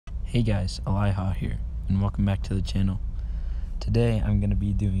Hey guys, Aliha here, and welcome back to the channel. Today I'm going to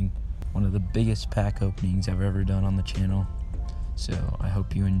be doing one of the biggest pack openings I've ever done on the channel, so I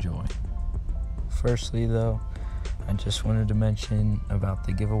hope you enjoy. Firstly though, I just wanted to mention about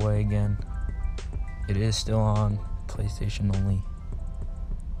the giveaway again. It is still on, PlayStation only,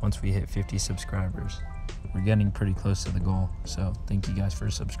 once we hit 50 subscribers. We're getting pretty close to the goal, so thank you guys for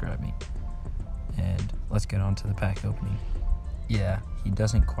subscribing. And let's get on to the pack opening. Yeah, he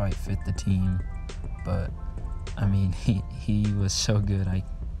doesn't quite fit the team, but I mean, he was so good I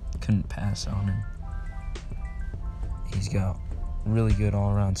couldn't pass on him. He's got really good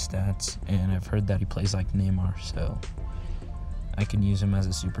all-around stats, and I've heard that he plays like Neymar, so I can use him as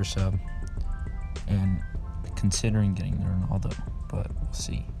a super sub, and considering getting Ronaldo, but we'll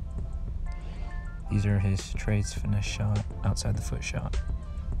see. These are his traits: finesse shot, outside the foot shot,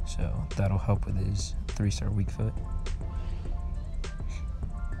 so that'll help with his 3-star weak foot.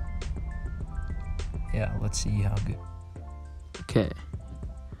 Yeah, let's see how good. Okay,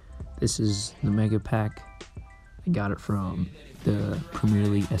 this is the mega pack. I got it from the Premier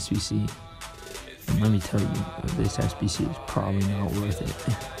League SBC. And let me tell you, this SBC is probably not worth it.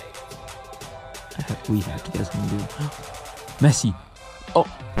 We have to get something good. Messi! Oh!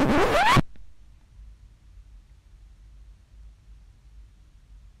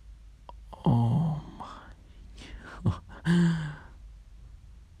 Oh my.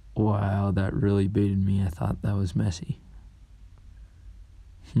 Wow, that really baited me. I thought that was Messi.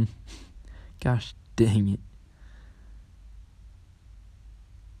 Gosh dang it.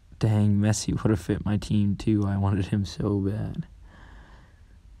 Dang, Messi would have fit my team too. I wanted him so bad.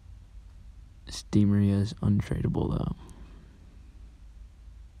 Di Maria is untradeable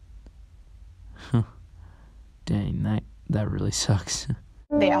though. Dang, that really sucks.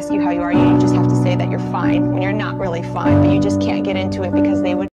 They ask you how you are, you just have to say that you're fine when you're not really fine, but you just can't get into it because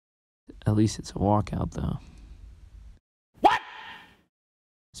they would. At least it's a walkout though. What?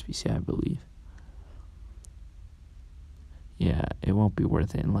 SBC, I believe. Yeah, it won't be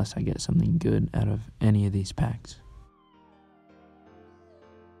worth it unless I get something good out of any of these packs.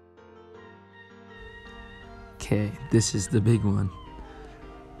 Okay, this is the big one.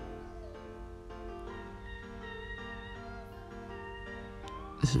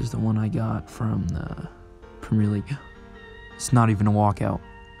 This is the one I got from the Premier League. It's not even a walkout.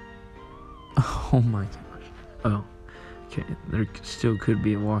 Oh my gosh. Oh, okay. There still could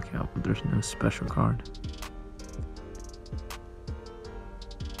be a walkout, but there's no special card.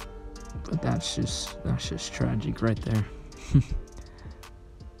 But that's just tragic right there.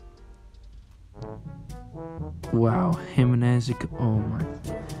 Wow, Jimenez. Oh my.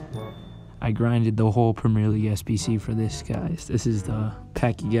 I grinded the whole Premier League SBC for this, guys. This is the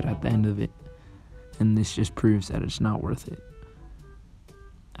pack you get at the end of it. And this just proves that it's not worth it.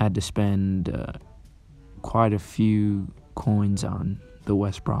 I had to spend quite a few coins on the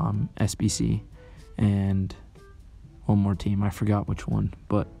West Brom SBC and one more team. I forgot which one.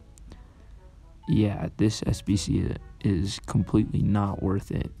 But yeah, this SBC is completely not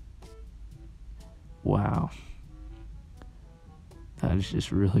worth it. Wow. That is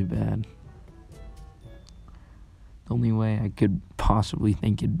just really bad. The only way I could possibly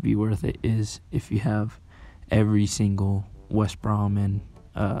think it'd be worth it is if you have every single West Brom and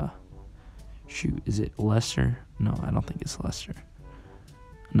shoot, is it Leicester? No, I don't think it's Leicester.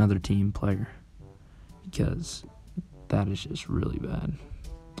 Another team player, because that is just really bad.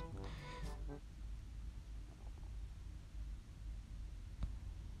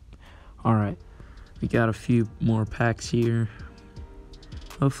 Alright, we got a few more packs here.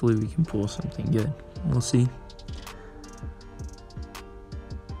 Hopefully we can pull something good. We'll see.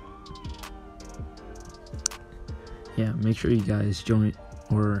 Yeah, make sure you guys join,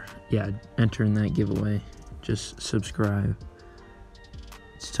 or yeah, enter in that giveaway. Just subscribe.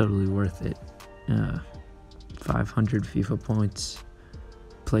 It's totally worth it. 500 FIFA points,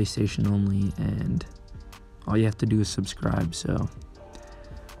 PlayStation only, and all you have to do is subscribe. So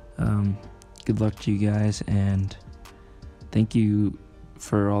good luck to you guys, and thank you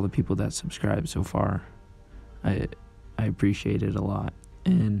for all the people that subscribe so far. I appreciate it a lot,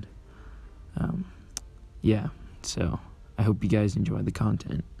 and yeah, so I hope you guys enjoyed the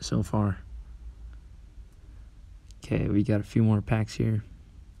content so far. Okay, we got a few more packs here.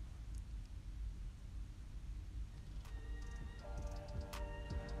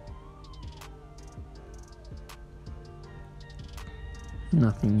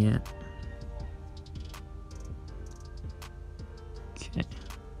 Nothing yet. Okay.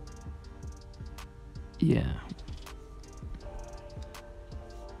 Yeah.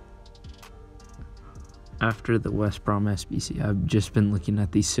 after the West Brom SBC, I've just been looking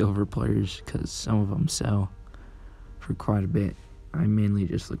at these silver players because some of them sell for quite a bit. I mainly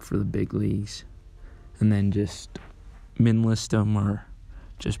just look for the big leagues and then just min list them or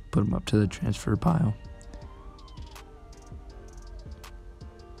just put them up to the transfer pile.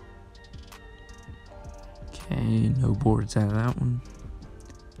 Okay, no boards out of that one.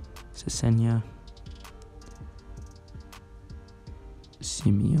 Cesena.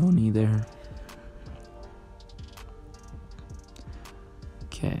 Simeone there.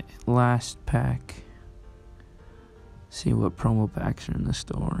 Okay, last pack. See what promo packs are in the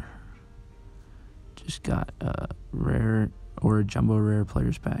store. Just got a rare or a jumbo rare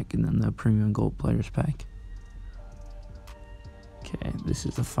players pack and then the premium gold players pack. Okay, this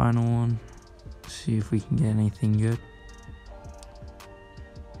is the final one. See if we can get anything good.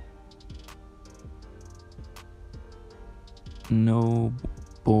 No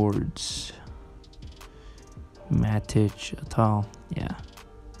boards. Matic at all. Yeah.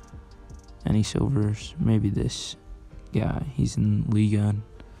 Any silvers? Maybe this guy. He's in Liga.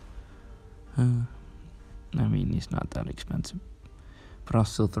 I mean, he's not that expensive, but I'll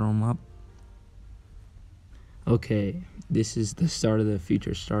still throw him up. Okay, this is the start of the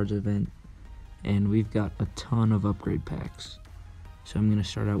Future Stars event, and we've got a ton of upgrade packs. So I'm going to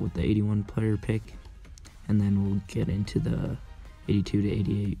start out with the 81 player pick, and then we'll get into the 82 to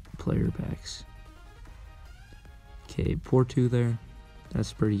 88 player packs. Okay, Porto there.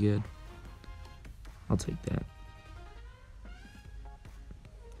 That's pretty good. I'll take that.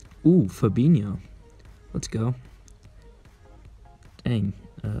 Ooh, Fabinho. Let's go. Dang,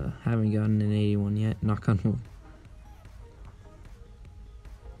 haven't gotten an 81 yet. Knock on wood.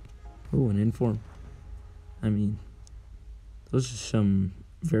 Ooh, an inform. I mean, those are some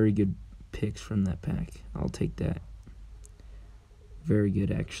very good picks from that pack. I'll take that. Very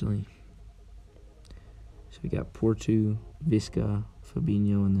good, actually. So we got Porto, Visca,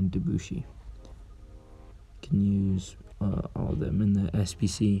 Fabinho, and then Debussy. Can use all of them in the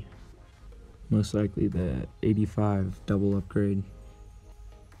SBC. Most likely the 85 double upgrade.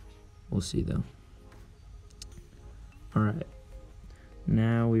 We'll see though. Alright.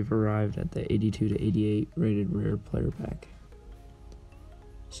 Now we've arrived at the 82 to 88 rated rare player pack.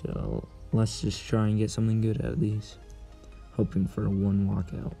 So let's just try and get something good out of these. Hoping for a one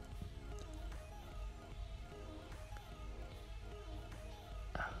walkout.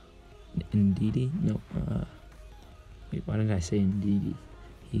 Ndidi? No, wait, why did I say Ndidi?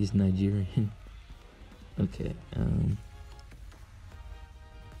 He's Nigerian. Okay,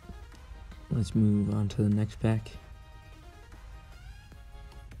 let's move on to the next pack.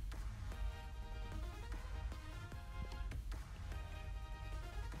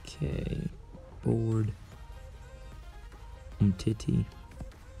 Okay, board. Umtiti.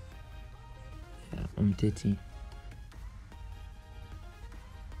 Yeah, Umtiti.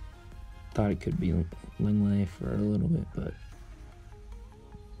 Thought it could be Lenglet for a little bit, but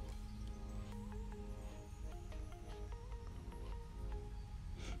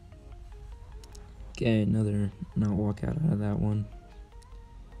okay, another not walkout out of that one.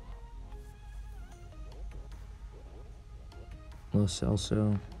 Lo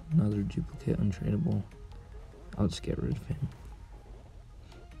Celso, another duplicate untradeable. I'll just get rid of him.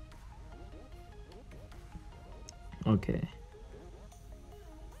 Okay.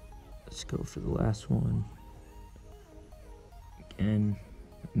 Let's go for the last one. Again,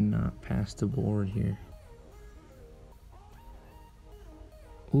 not past the board here.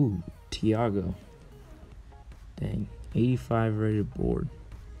 Ooh, Thiago. Dang, 85 rated board.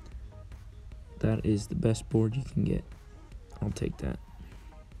 That is the best board you can get. I'll take that.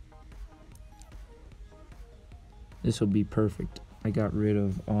 This will be perfect. I got rid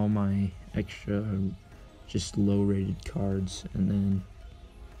of all my extra, just low rated cards, and then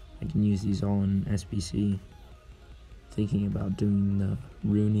I can use these all in SBC. Thinking about doing the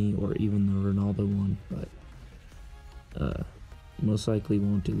Rooney or even the Ronaldo one, but most likely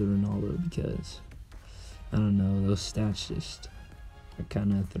won't do the Ronaldo because I don't know, those stats just are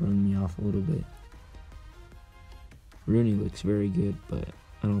kind of throwing me off a little bit. Rooney looks very good, but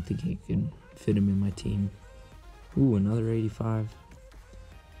I don't think he can fit him in my team. Ooh, another 85.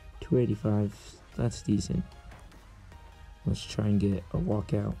 285. That's decent. Let's try and get a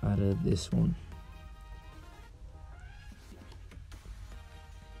walkout out of this one.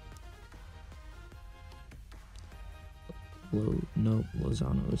 Nope,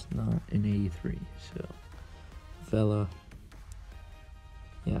 Lozano is not an 83. So, Vela.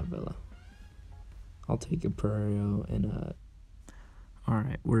 Yeah, Vela. I'll take a Pereiro and a...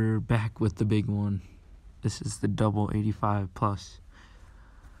 Alright, we're back with the big one. This is the double 85 plus.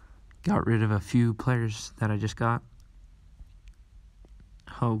 got rid of a few players that I just got.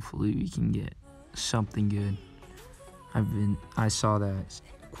 Hopefully we can get something good. I saw that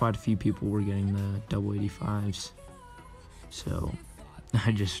quite a few people were getting the double 85s, so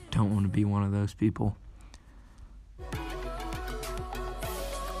I just don't want to be one of those people.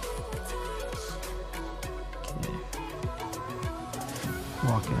 Okay.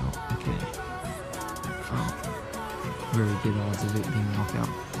 Walkout. Okay. Oh, very good odds of it being walkout.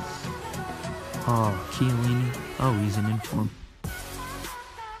 Oh, Chiellini. Oh, he's an inform.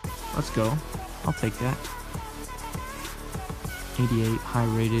 Let's go. I'll take that. 88, high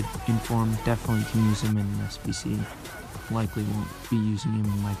rated, inform. Definitely can use him in an SBC. Likely won't be using him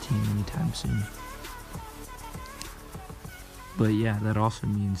in my team anytime soon. But yeah, that also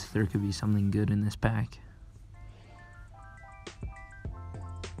means there could be something good in this pack.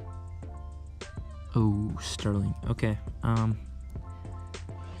 Oh, Sterling. Okay.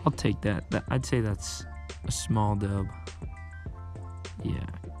 I'll take that. I'd say that's a small dub. Yeah.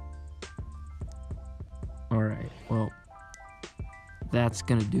 Alright, well, that's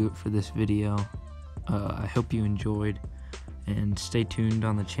gonna do it for this video. I hope you enjoyed, and stay tuned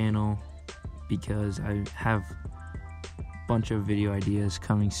on the channel because I have a bunch of video ideas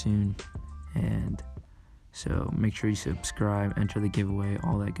coming soon, and so make sure you subscribe, enter the giveaway,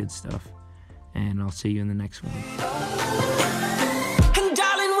 all that good stuff, and I'll see you in the next one.